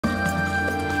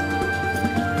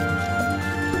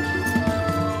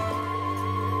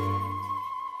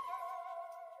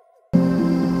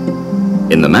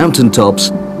In the mountaintops,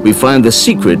 we find the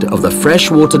secret of the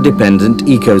freshwater-dependent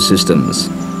ecosystems.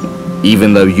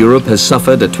 Even though Europe has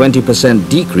suffered a 20%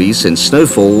 decrease in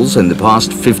snowfalls in the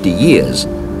past 50 years,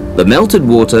 the melted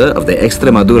water of the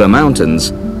Extremadura mountains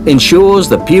ensures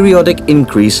the periodic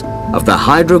increase of the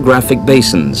hydrographic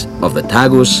basins of the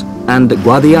Tagus and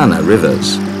Guadiana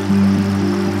rivers.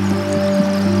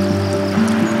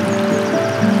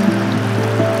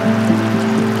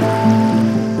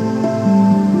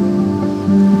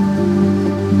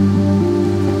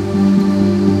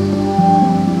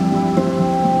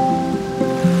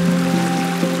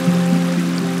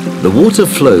 The water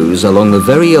flows along the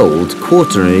very old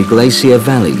Quaternary glacier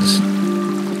valleys,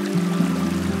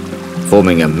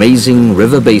 forming amazing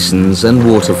river basins and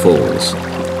waterfalls,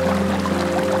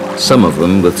 some of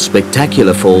them with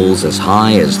spectacular falls as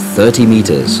high as 30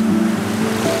 meters.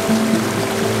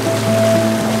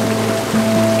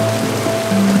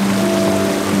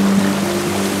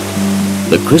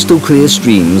 The crystal clear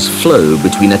streams flow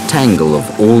between a tangle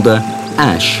of alder,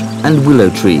 ash and willow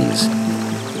trees,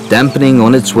 dampening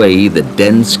on its way the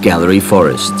dense gallery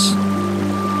forests.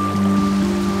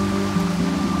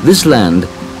 This land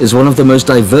is one of the most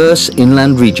diverse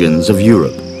inland regions of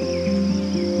Europe.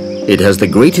 It has the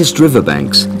greatest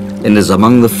riverbanks and is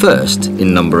among the first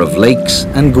in number of lakes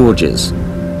and gorges.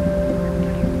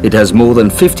 It has more than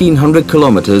 1,500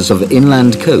 kilometers of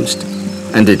inland coast,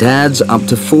 and it adds up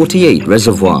to 48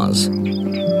 reservoirs.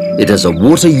 It has a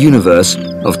water universe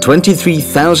of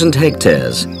 23,000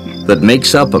 hectares that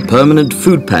makes up a permanent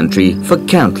food pantry for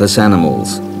countless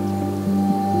animals.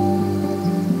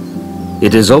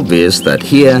 It is obvious that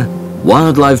here,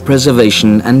 wildlife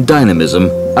preservation and dynamism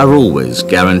are always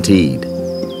guaranteed.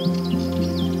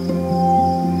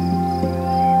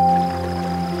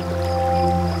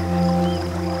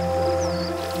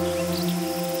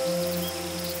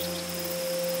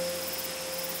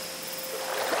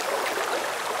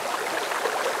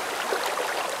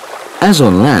 As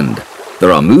on land,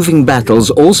 there are moving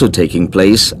battles also taking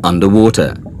place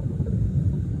underwater.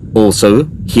 Also,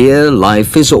 here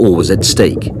life is always at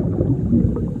stake.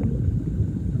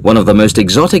 One of the most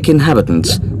exotic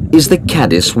inhabitants is the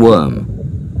caddis worm.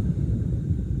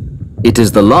 It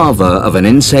is the larva of an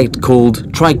insect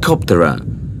called Trichoptera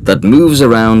that moves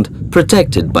around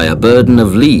protected by a burden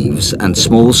of leaves and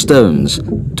small stones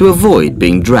to avoid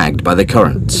being dragged by the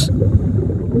currents.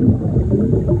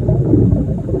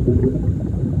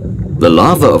 The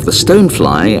larvae of the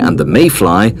stonefly and the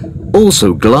mayfly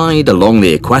also glide along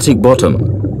the aquatic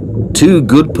bottom, two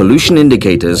good pollution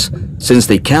indicators since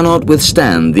they cannot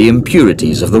withstand the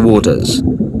impurities of the waters.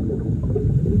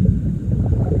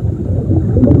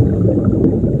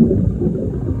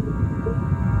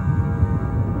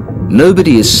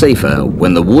 Nobody is safer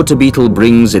when the water beetle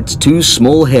brings its two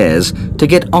small hairs to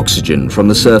get oxygen from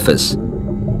the surface.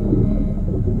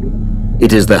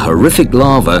 It is the horrific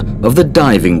larva of the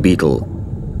diving beetle,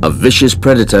 a vicious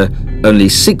predator only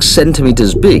 6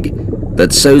 centimeters big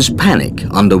that sows panic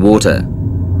underwater.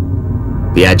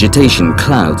 The agitation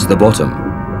clouds the bottom.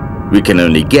 We can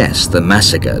only guess the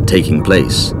massacre taking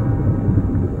place.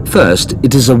 First,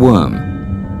 it is a worm,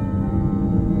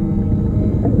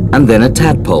 and then a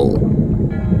tadpole.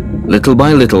 Little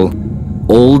by little,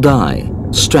 all die,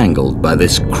 strangled by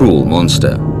this cruel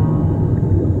monster.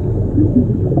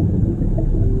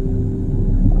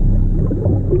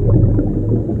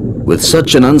 With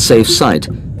such an unsafe sight,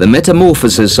 the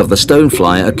metamorphosis of the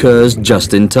stonefly occurs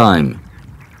just in time.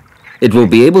 It will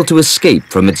be able to escape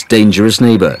from its dangerous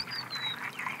neighbor.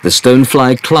 The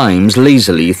stonefly climbs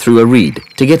lazily through a reed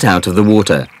to get out of the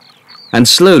water, and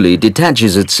slowly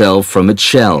detaches itself from its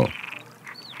shell.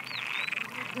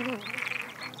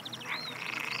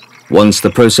 Once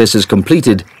the process is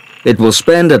completed, it will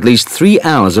spend at least 3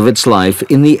 hours of its life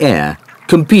in the air,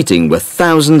 competing with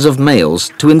thousands of males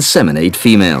to inseminate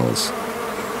females.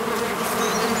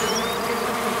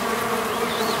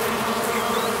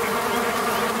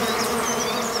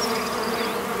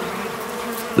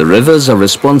 The rivers are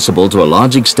responsible to a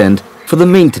large extent for the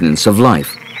maintenance of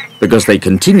life, because they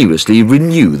continuously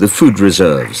renew the food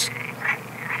reserves.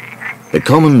 The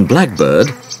common blackbird,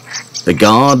 the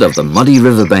guard of the muddy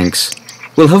riverbanks,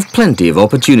 will have plenty of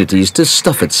opportunities to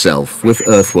stuff itself with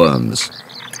earthworms.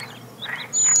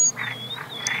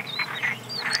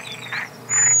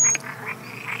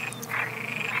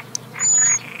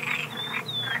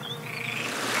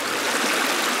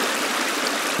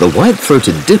 The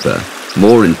white-throated dipper,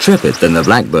 more intrepid than the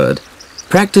blackbird,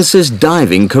 practices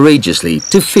diving courageously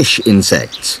to fish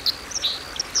insects.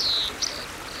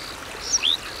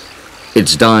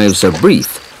 Its dives are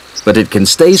brief, but it can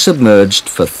stay submerged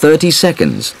for 30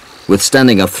 seconds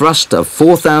withstanding a thrust of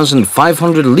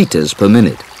 4,500 liters per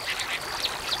minute.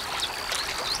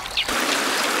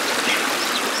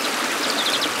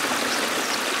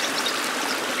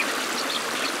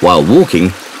 While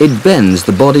walking, it bends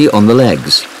the body on the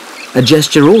legs, a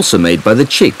gesture also made by the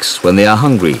chicks when they are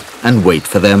hungry and wait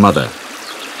for their mother.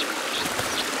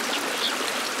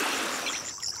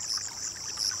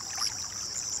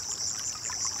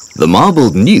 The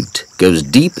marbled newt goes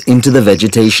deep into the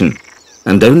vegetation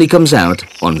and only comes out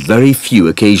on very few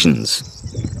occasions.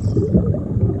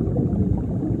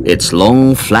 Its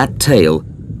long, flat tail,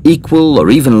 equal or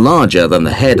even larger than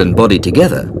the head and body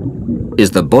together,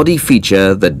 is the body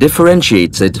feature that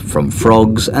differentiates it from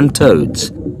frogs and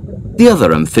toads, the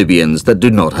other amphibians that do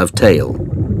not have tail.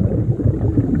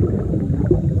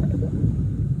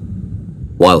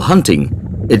 While hunting,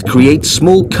 it creates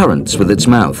small currents with its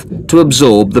mouth to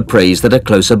absorb the preys that are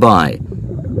closer by.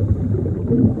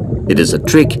 It is a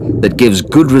trick that gives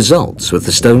good results with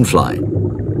the stonefly.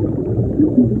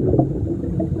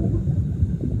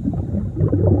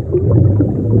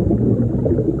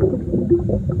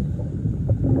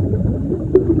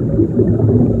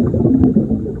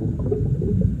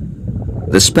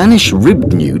 The Spanish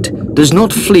ribbed newt does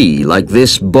not flee like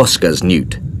this Bosca's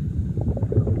newt.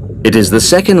 It is the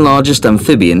second largest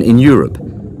amphibian in Europe,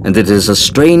 and it is a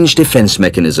strange defense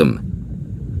mechanism.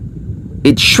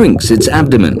 It shrinks its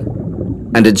abdomen,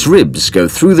 and its ribs go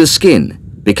through the skin,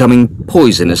 becoming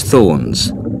poisonous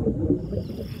thorns.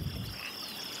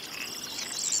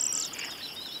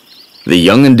 The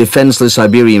young and defenseless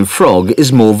Iberian frog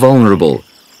is more vulnerable.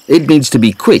 It needs to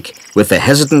be quick with the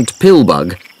hesitant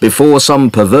pillbug before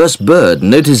some perverse bird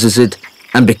notices it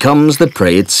and becomes the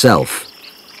prey itself.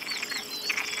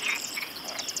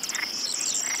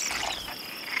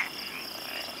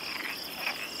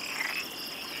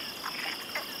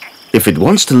 If it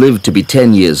wants to live to be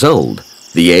 10 years old,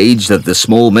 the age that the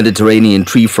small Mediterranean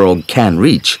tree frog can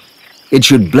reach, it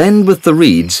should blend with the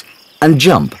reeds and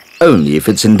jump only if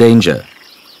it's in danger.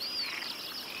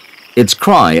 Its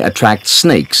cry attracts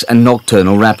snakes and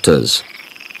nocturnal raptors.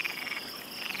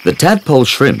 The tadpole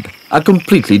shrimp are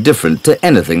completely different to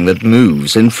anything that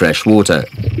moves in fresh water.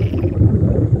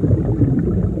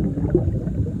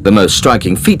 The most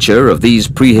striking feature of these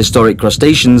prehistoric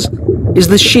crustaceans is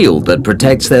the shield that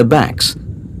protects their backs,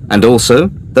 and also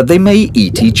that they may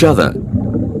eat each other.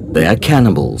 They are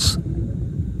cannibals.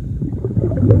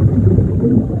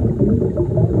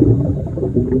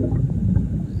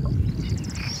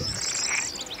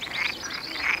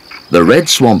 The red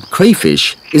swamp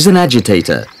crayfish is an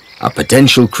agitator, a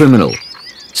potential criminal,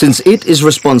 since it is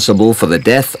responsible for the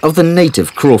death of the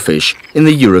native crawfish in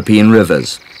the European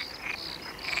rivers.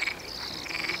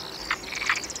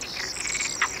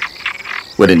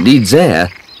 When it needs air,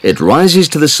 it rises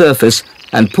to the surface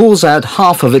and pulls out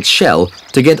half of its shell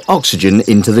to get oxygen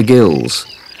into the gills.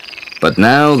 But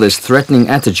now this threatening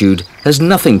attitude has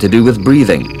nothing to do with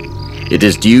breathing. It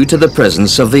is due to the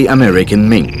presence of the American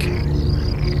mink.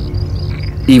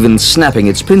 Even snapping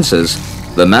its pincers,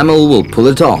 the mammal will pull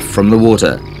it off from the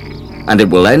water, and it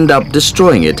will end up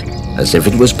destroying it as if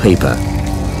it was paper.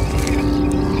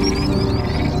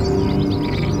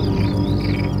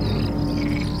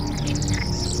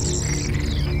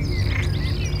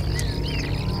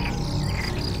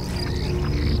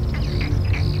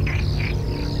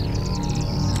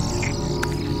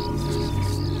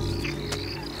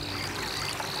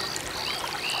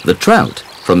 The trout,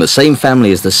 from the same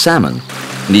family as the salmon,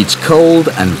 needs cold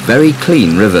and very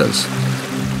clean rivers.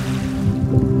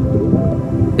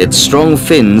 Its strong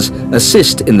fins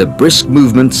assist in the brisk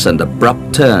movements and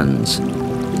abrupt turns.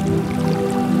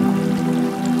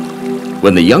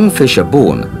 When the young fish are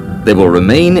born, they will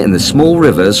remain in the small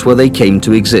rivers where they came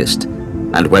to exist,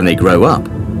 and when they grow up,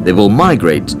 they will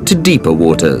migrate to deeper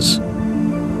waters.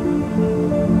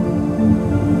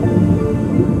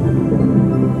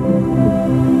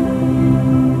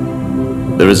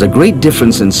 There is a great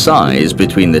difference in size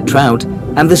between the trout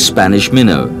and the Spanish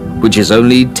minnow, which is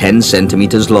only 10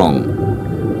 centimeters long.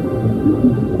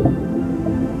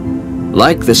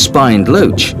 Like the spined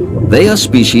loach, they are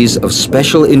species of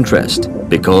special interest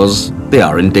because they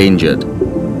are endangered.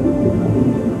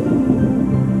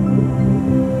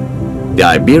 The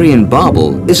Iberian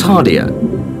barbel is hardier,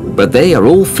 but they are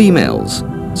all females,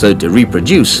 so to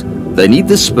reproduce, they need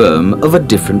the sperm of a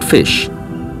different fish,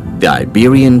 the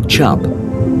Iberian chub.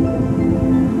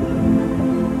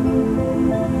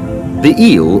 The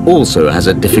eel also has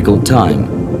a difficult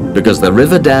time because the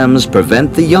river dams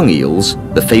prevent the young eels,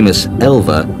 the famous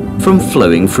elver, from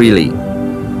flowing freely.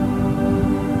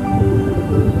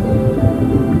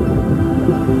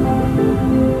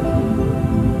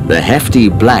 The hefty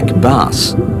black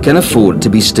bass can afford to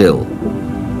be still.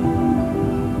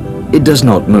 It does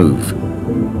not move.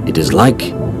 It is like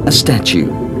a statue.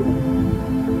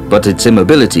 But its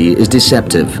immobility is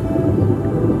deceptive.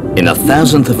 In a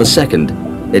thousandth of a second,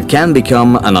 it can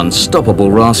become an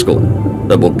unstoppable rascal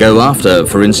that will go after,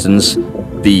 for instance,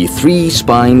 the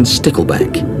three-spined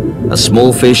stickleback, a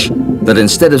small fish that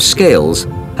instead of scales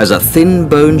has a thin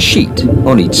bone sheet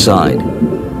on each side.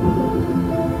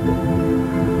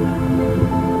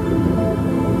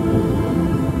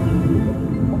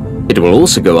 It will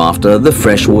also go after the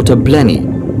freshwater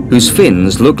blenny, whose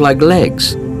fins look like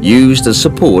legs used as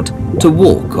support to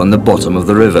walk on the bottom of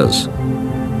the rivers.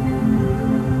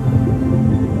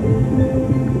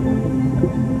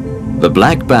 The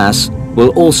black bass will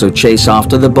also chase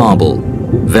after the barbel,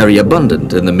 very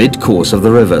abundant in the mid-course of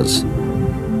the rivers.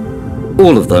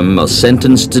 All of them are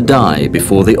sentenced to die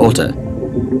before the otter,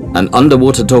 an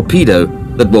underwater torpedo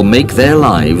that will make their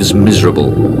lives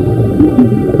miserable.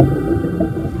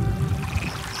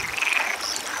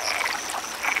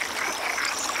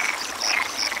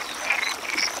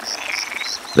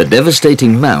 The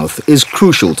devastating mouth is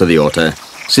crucial to the otter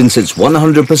since it's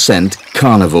 100%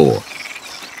 carnivore.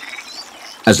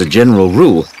 As a general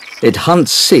rule, it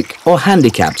hunts sick or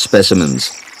handicapped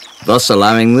specimens, thus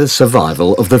allowing the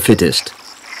survival of the fittest.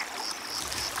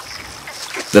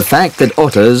 The fact that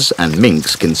otters and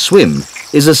minks can swim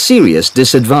is a serious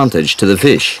disadvantage to the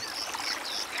fish.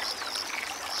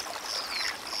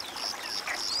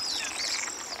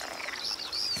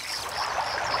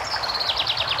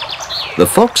 The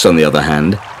fox, on the other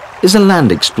hand, is a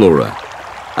land explorer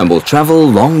and will travel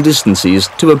long distances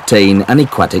to obtain an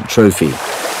aquatic trophy.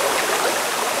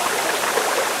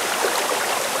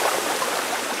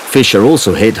 Fish are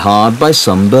also hit hard by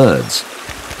some birds.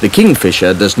 The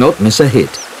kingfisher does not miss a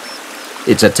hit.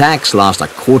 Its attacks last a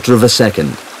quarter of a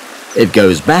second. It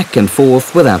goes back and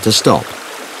forth without a stop.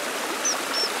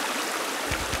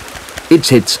 Its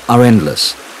hits are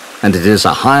endless, and it is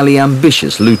a highly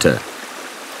ambitious looter.